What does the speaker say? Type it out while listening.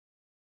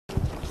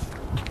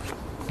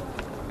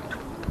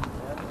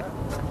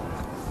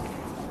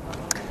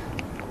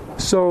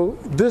So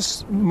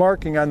this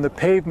marking on the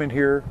pavement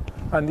here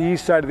on the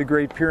east side of the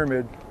Great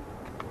Pyramid,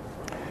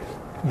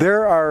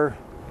 there are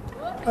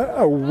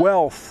a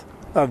wealth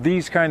of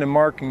these kind of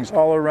markings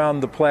all around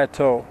the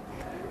plateau.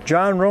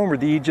 John Romer,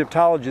 the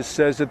Egyptologist,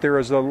 says that there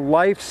is a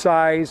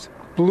life-size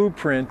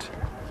blueprint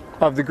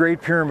of the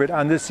Great Pyramid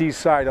on this east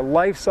side, a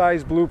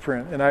life-size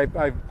blueprint, and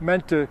I've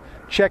meant to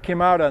check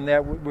him out on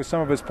that with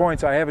some of his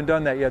points. I haven't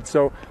done that yet.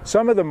 So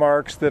some of the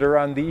marks that are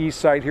on the east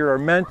side here are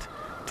meant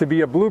to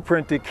be a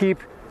blueprint to keep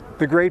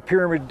the Great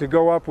Pyramid to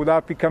go up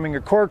without becoming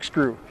a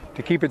corkscrew,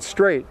 to keep it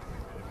straight.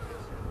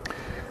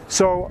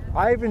 So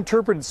I've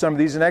interpreted some of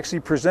these and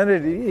actually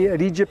presented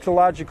at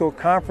Egyptological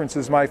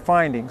conferences my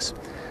findings.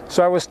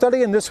 So I was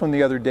studying this one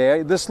the other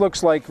day. This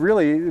looks like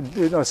really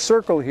a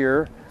circle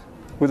here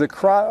with a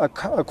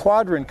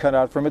quadrant cut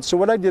out from it. So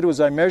what I did was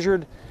I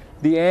measured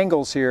the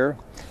angles here,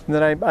 and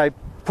then I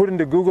put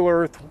into Google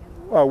Earth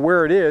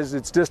where it is,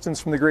 its distance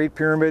from the Great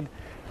Pyramid,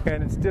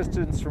 and its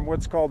distance from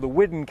what's called the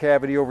Widden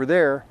cavity over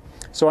there.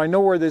 So I know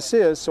where this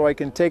is, so I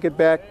can take it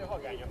back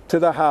to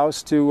the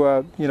house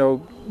to,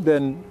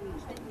 then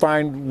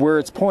find where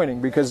it's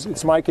pointing, because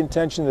it's my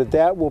contention that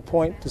that will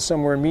point to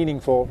somewhere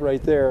meaningful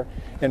right there,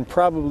 and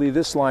probably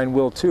this line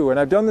will too. And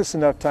I've done this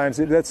enough times,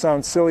 that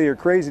sounds silly or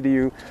crazy to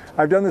you,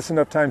 I've done this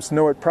enough times to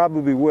know it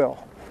probably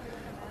will.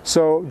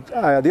 So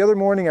the other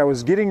morning I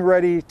was getting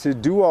ready to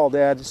do all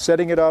that,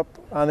 setting it up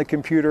on the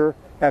computer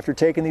after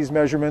taking these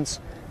measurements,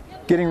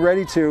 getting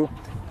ready to,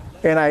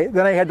 and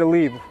then I had to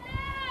leave.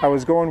 I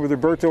was going with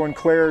Roberto and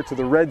Claire to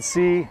the Red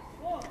Sea,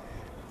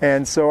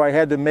 and so I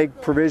had to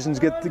make provisions,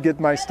 get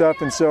my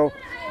stuff. And so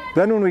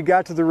then when we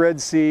got to the Red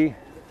Sea,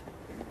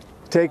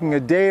 taking a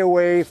day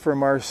away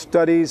from our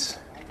studies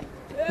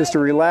just to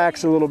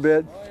relax a little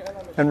bit,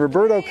 and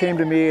Roberto came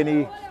to me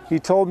and he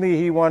told me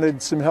he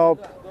wanted some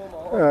help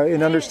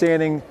in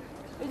understanding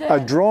a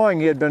drawing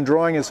he had been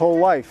drawing his whole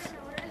life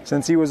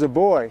since he was a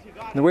boy.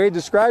 And the way he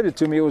described it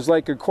to me, it was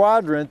like a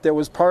quadrant that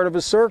was part of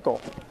a circle.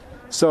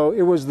 So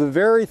it was the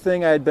very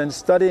thing I had been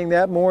studying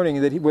that morning,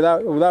 that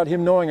without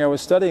him knowing I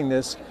was studying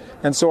this.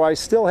 And so I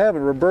still have it.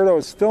 Roberto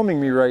is filming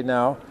me right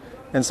now.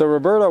 And so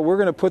Roberto, we're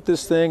going to put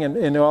this thing,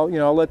 and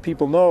I'll let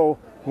people know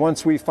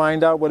once we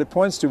find out what it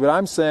points to. But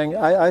I'm saying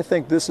I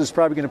think this is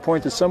probably going to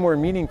point to somewhere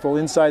meaningful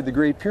inside the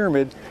Great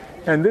Pyramid.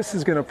 And this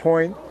is going to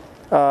point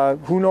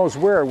who knows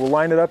where. We'll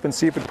line it up and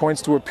see if it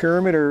points to a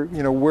pyramid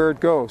or where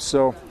it goes.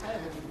 So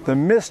the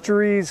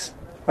mysteries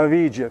of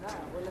Egypt.